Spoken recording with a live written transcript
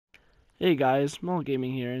Hey guys, Mall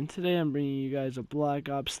Gaming here, and today I'm bringing you guys a Black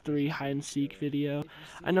Ops 3 hide and seek video.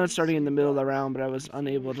 I know it's starting in the middle of the round, but I was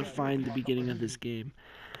unable to find the beginning of this game.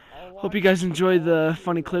 Hope you guys enjoy the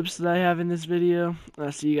funny clips that I have in this video.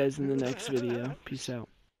 I'll see you guys in the next video. Peace out.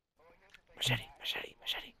 Machete, machete,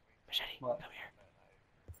 machete, machete, come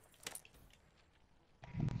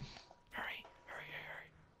here. Hurry, hurry,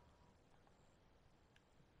 hurry.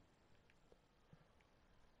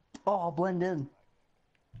 Oh, I'll blend in.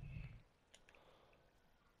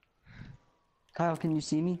 Kyle, can you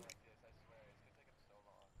see me?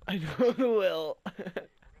 I will.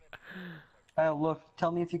 Kyle, look. Tell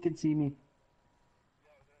me if you can see me.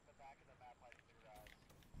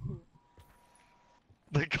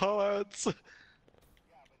 The callouts.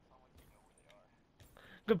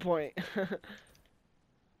 Good point.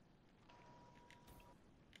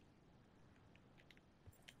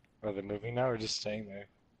 Are they moving now or just staying there?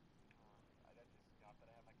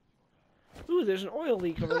 Ooh, there's an oil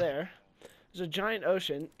leak over there. There's a giant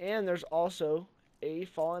ocean, and there's also a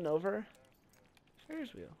fallen over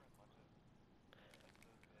Ferris wheel.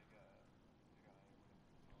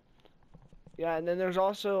 Yeah, and then there's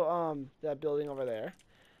also that building over there.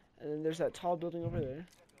 And then there's that tall building over there.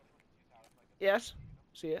 Yes,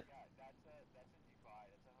 see it?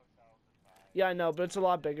 Yeah, I know, but it's a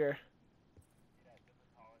lot bigger.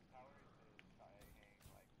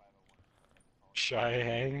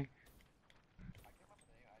 Shanghai?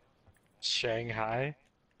 Shanghai?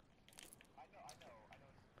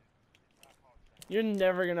 You're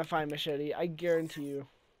never gonna find Machete, I guarantee you.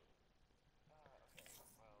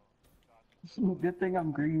 Good thing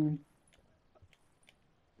I'm green.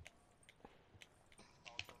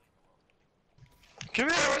 Come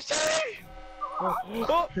here, Machete! Oh.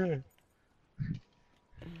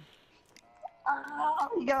 Ah,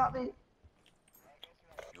 he got me.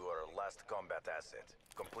 You are our last combat asset.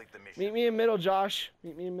 Complete the mission. Meet me in middle, Josh.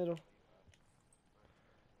 Meet me in middle.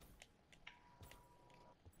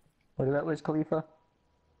 Look at that, Wiz Khalifa.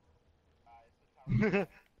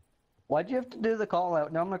 Why'd you have to do the call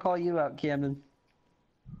out? Now I'm gonna call you out, Camden.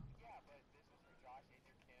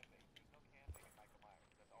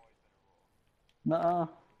 Nuh-uh.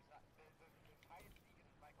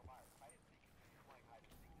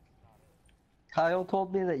 Kyle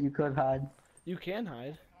told me that you could hide. You can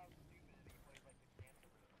hide.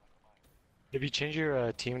 If you change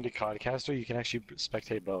your team to Codcaster, you can actually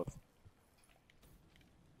spectate both.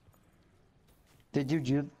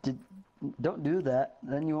 Don't do that.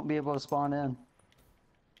 Then you won't be able to spawn in.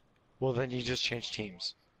 Well, then you just change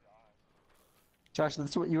teams. Josh,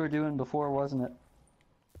 that's what you were doing before, wasn't it?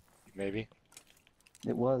 Maybe.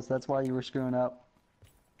 It was. That's why you were screwing up.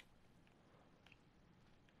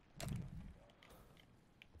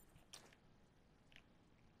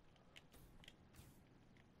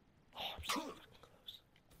 Oh, I'm so fucking close.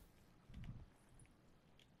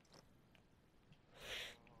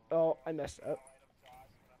 Oh, I messed up.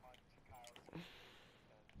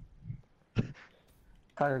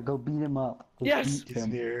 Kyle, go beat him up. Go Yes! beat He's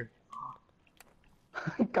him. near.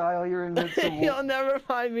 Kyle, you're invincible. He'll never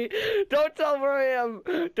find me. Don't tell him where I am.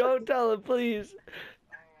 Don't tell him, please.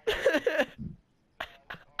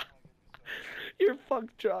 You're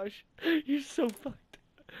fucked, Josh. You're so fucked.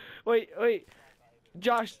 Wait.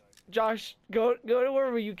 Josh, go to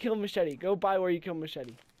where you kill Machete. Go by where you kill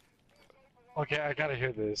Machete. Okay, I gotta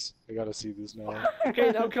hear this. I gotta see this now.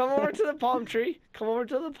 Okay, now come over to the palm tree. Come over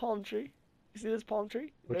to the palm tree. You see this palm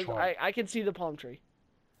tree? Which one? I can see the palm tree.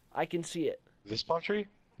 I can see it. This palm tree?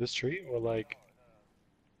 This tree? Or like...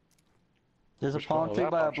 There's a Which one? palm Oh, tree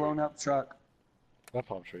that by a palm tree. blown up truck. That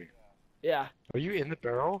palm tree. Yeah. Are you in the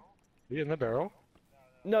barrel? Are you in the barrel?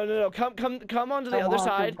 No. Come onto the Come other on,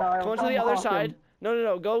 side. Kyle, Come onto the come other on. side.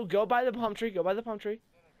 No. Go by the palm tree. Go by the palm tree.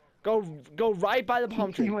 Go right by the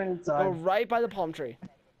palm tree. He went inside. Go right by the palm tree.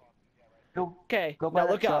 Go, Okay. go by Now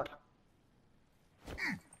that look up. truck.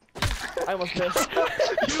 I almost missed.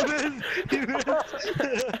 You missed!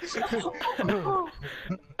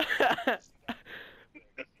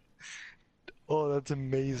 Oh, that's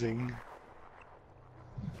amazing.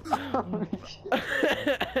 That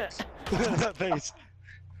face.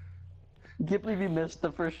 I can't believe you missed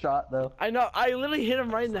the first shot, though. I know. I literally hit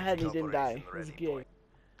him right in the head and he didn't die. It was a game.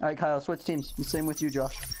 Alright, Kyle, switch teams. Same with you,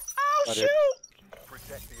 Josh. Oh I shoot! did.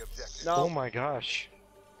 Protect the objective. No. Oh my gosh.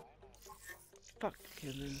 Fuck.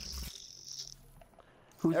 Kidding.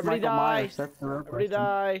 Who's Everybody Michael die. Myers? That's the real Everybody question.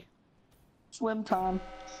 die. Swim time.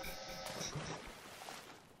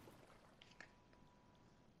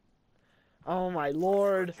 Oh my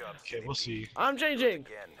lord. Okay, we'll see. I'm changing.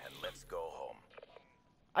 Again, and let's go home.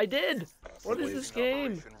 I did. What is this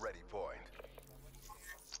game? Operation Ready point.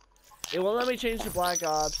 It won't let me change to Black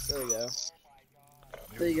Ops. There we go.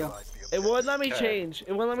 There you go. Neutralize the It won't let me Okay. change.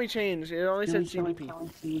 It won't let me change. It only said CDP.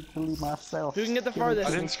 Kill myself. Who can get the Kill farthest?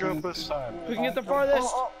 I didn't screw up this time. Who can get the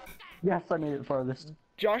farthest? Yes, I made it farthest.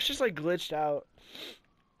 Josh just like glitched out.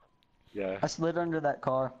 Yeah. I slid under that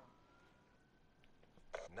car.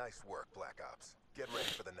 Nice work, Black Ops. Get ready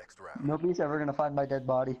for the next round. Nobody's ever gonna find my dead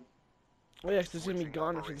body. Oh yeah, 'cause it's gonna be Switching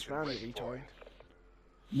gone after this operation round, you ready retard. point.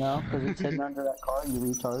 No, because it's hidden under that car, you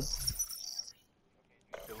retard.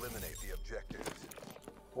 Eliminate the objectives.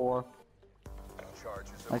 4.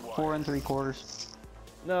 Charges Like acquired. 4 3/4.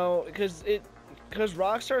 No, because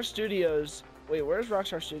Rockstar Studios. Wait, where's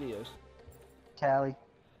Rockstar Studios? Cali.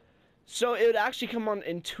 So it would actually come on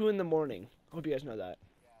in 2 in the morning. Hope you guys know that.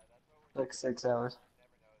 Like 6 hours.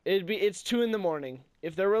 It's 2 in the morning.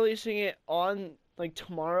 If they're releasing it on like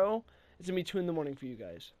tomorrow, it's gonna be 2 in the morning for you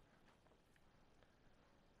guys.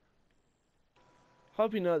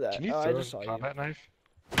 Hope you know that. Can you Oh, I throw just saw a you. combat knife?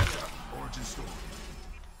 Origin story.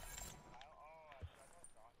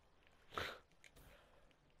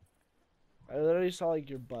 I literally saw like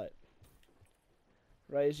your butt.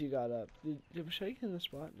 Right as you got up. Did Michelle get in the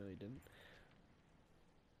spot? No, he didn't.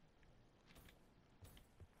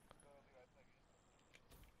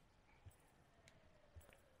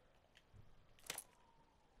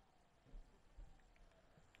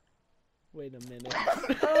 Wait a minute.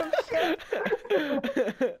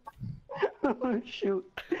 Oh shoot.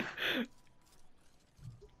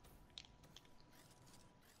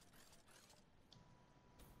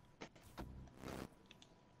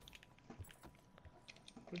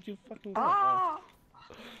 Where'd you fucking go? Oh.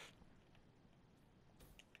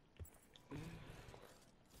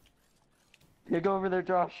 Yeah, go over there,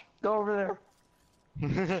 Josh. Go over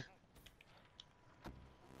there.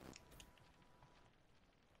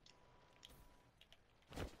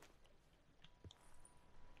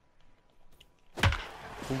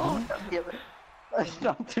 Oh, damn it. I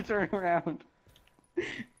stopped to turn around.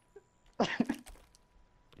 I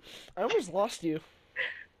almost lost you.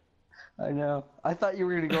 I know. I thought you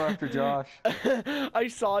were gonna go after Josh. I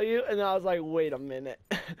saw you and I was like, wait a minute.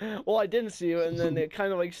 Well, I didn't see you and then it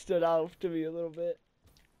kind of like stood out to me a little bit.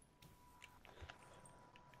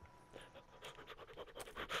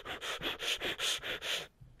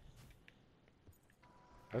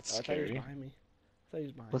 That's Oh, I thought he was scary. behind me. I thought he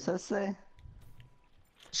was behind What's me. that say?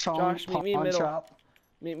 Chong Josh, meet me in Pawn middle. Shop.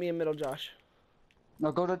 Meet me in middle, Josh.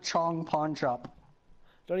 No, go to Chong Pawn Shop.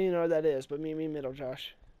 Don't even know where that is, but meet me in middle,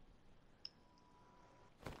 Josh.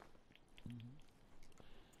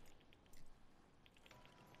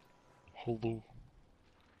 Hello.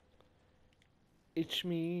 It's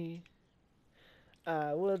me.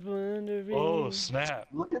 I was wondering. Oh, snap.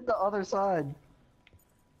 Look at the other side.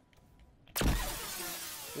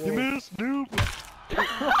 You Whoa. missed, noob! It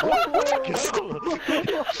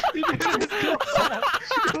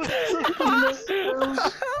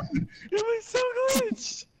was so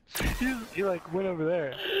glitched! He like went over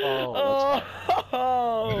there. Oh, that's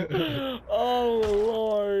Oh, oh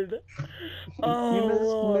Lord. Oh You missed,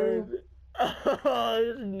 Lord. Oh,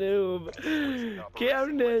 this noob.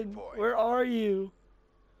 Camden, where are you?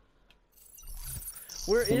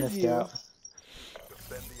 Where He is missed you? out.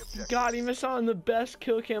 Defend the objectives. God, he missed out on the best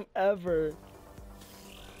kill cam ever.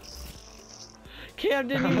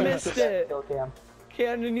 Camden, you missed it. Kill cam.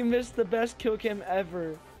 Camden, you missed the best kill cam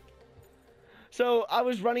ever. So I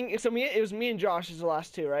was running. So it was me and Josh as the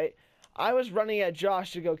last two, right? I was running at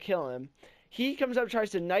Josh to go kill him. He comes up, tries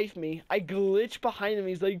to knife me. I glitch behind him.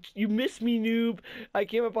 He's like, "You missed me, noob." I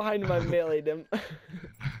came up behind him. I meleeed him.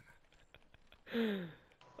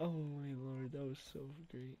 Oh my Lord, that was so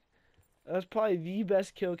great. That was probably the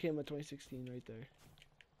best kill cam of 2016 right there.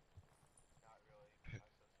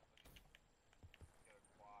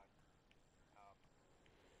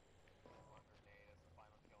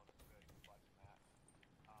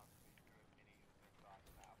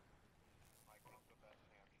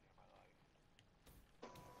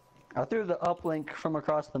 I threw the uplink from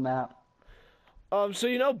across the map. So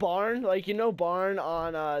you know Barn? Like, you know Barn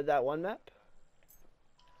on that one map?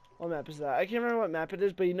 What map is that? I can't remember what map it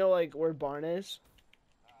is, but you know like where Barn is?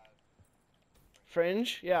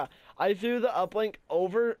 Fringe? Yeah. I threw the uplink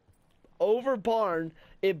over Barn.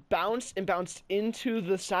 It bounced and bounced into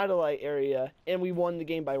the satellite area, and we won the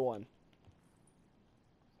game by 1.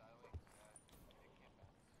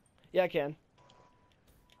 Yeah, I can.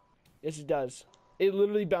 Yes, it does. It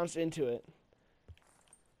literally bounced into it.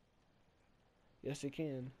 Yes, it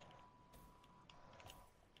can.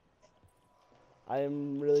 I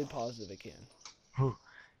am really positive it can. Whew.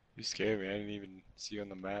 You scared me. I didn't even see you on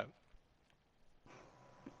the map.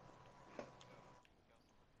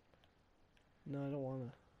 No, I don't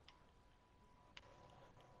wanna.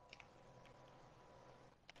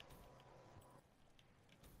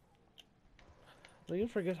 Looking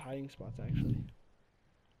for good hiding spots, actually.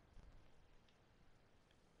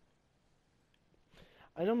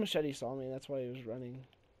 I know Machete saw me, that's why he was running.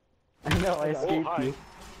 I know, I Oh, escaped hi. you.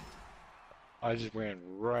 I just ran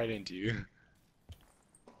right into you.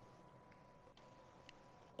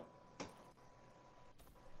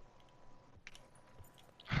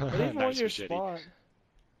 What even was Nice your machete. spot?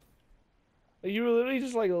 Like, you were literally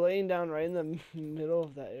just like laying down right in the middle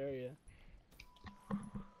of that area.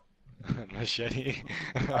 Machete.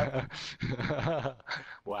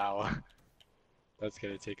 Wow. That's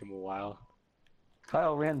gonna take him a while.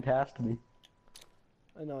 Kyle ran past me.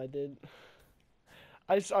 I know I did.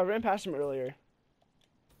 I ran past him earlier.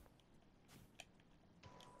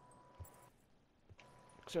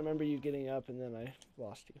 Because I remember you getting up and then I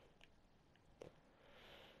lost you.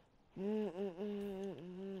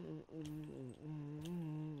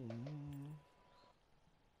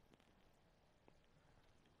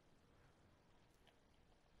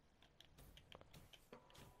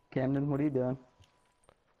 Camden, what are you doing?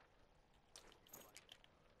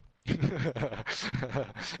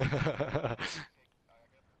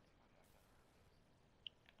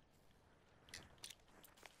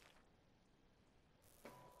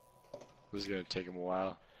 This is gonna take him a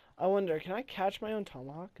while. I wonder, can I catch my own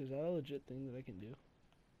tomahawk? Is that a legit thing that I can do?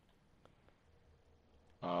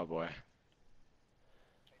 Oh boy.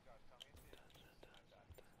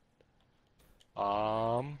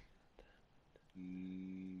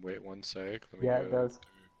 Wait one sec. Let me Yeah, go. it does.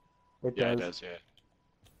 It Yeah, does. it does. Yeah.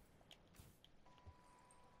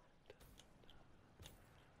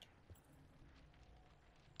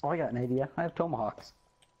 Oh, I got an idea. I have tomahawks.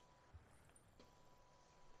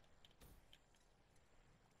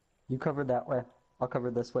 You cover that way. I'll cover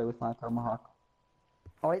this way with my tomahawk.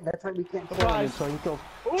 Oh wait, that's right, we can't kill him Guys. until he kills.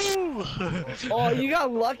 Ooh! Oh, you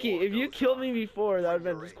got lucky. If you killed me before, that would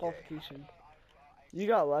have been disqualification. You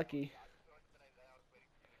got lucky.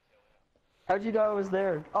 How'd you know I was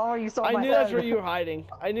there? Oh, you saw I my knew head. that's where you were hiding.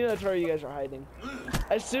 I knew that's where you guys were hiding.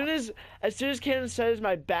 As soon as Cannon says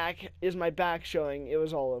my back showing, it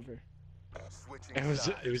was all over. Switching It was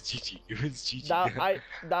sides. GG. It was GG.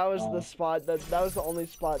 That was the spot that was the only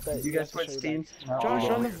spot that Did you guys have to switch show your teams? back. Josh,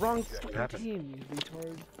 you're on the Oh. wrong What fucking happened? team, you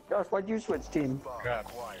retard. Josh, why'd you switch teams? Crap.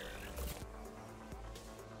 Acquired.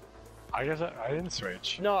 I guess I didn't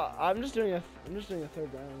switch. No, I'm just doing a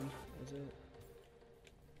third round. That's it.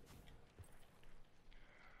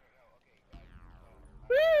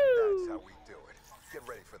 That's how Woo! we do it. Get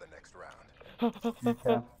ready for the next round.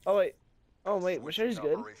 Yeah. Oh wait. Oh wait, Machete's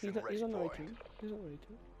good. Operation He's on the right Ready team. He's on the right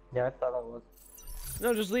team. Yeah, I thought I was.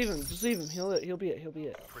 No, just leave him. Just leave him. He'll be it. He'll be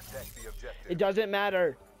it. Protect the objective. It doesn't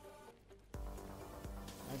matter.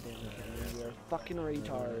 God damn it, Cannon, you're a fucking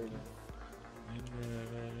retard.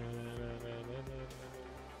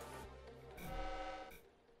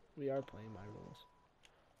 We are playing my rules.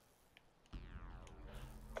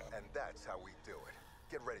 And that's how we do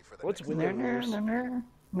it. Get ready for the What's next with round.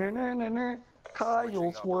 their rules? Kyle's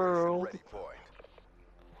Switching World. Operation Ready point.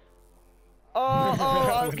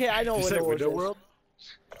 Oh, okay, I know You what said the Window is. World?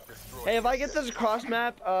 Destroy Hey, if the I get this objective. cross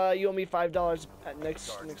map, you owe me $5 at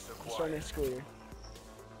start next school year.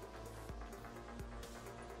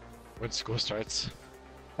 When school starts.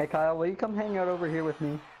 Hey Kyle, will you come hang out over here with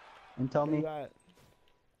me and tell Where me you at?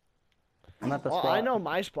 I'm at the Well, spot? I know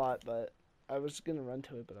my spot, but I was gonna run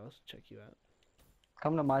to it, but I'll check you out.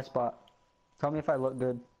 Come to my spot. Tell me if I look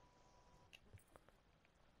good.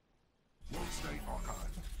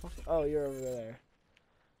 Oh, you're over there.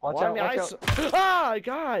 Watch Well, out, I mean, watch out. Ah,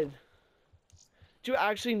 God! Did you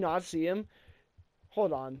actually not see him?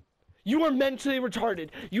 Hold on. You are mentally retarded.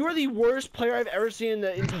 You are the worst player I've ever seen in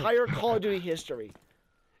the entire Call of Duty history.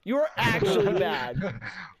 You are actually bad.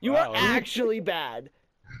 You are Wow. actually bad.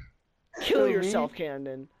 Kill Who, me? yourself,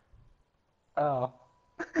 Camden. Oh.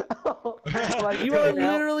 You are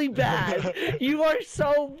literally bad. You are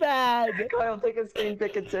so bad. Kyle, take a screen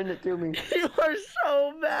pic and send it to me. You are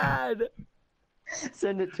so bad.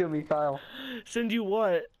 Send it to me, Kyle. Send you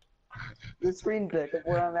what? The screen pic of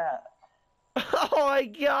where I'm at. Oh my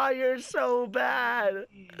God, you're so bad.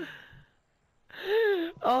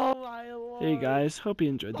 Oh my Lord. Hey guys, hope you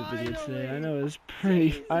enjoyed the video today. I know it was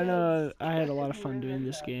I know I had a lot of fun doing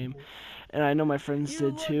this game, and I know my friends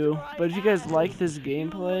did too. But if you guys like this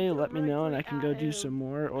gameplay, let me know and I can go do some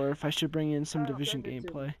more, or if I should bring in some Division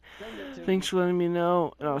gameplay. Thanks for letting me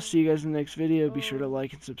know, and I'll see you guys in the next video. Be sure to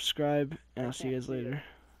like and subscribe, and I'll see you guys later.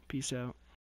 Peace out.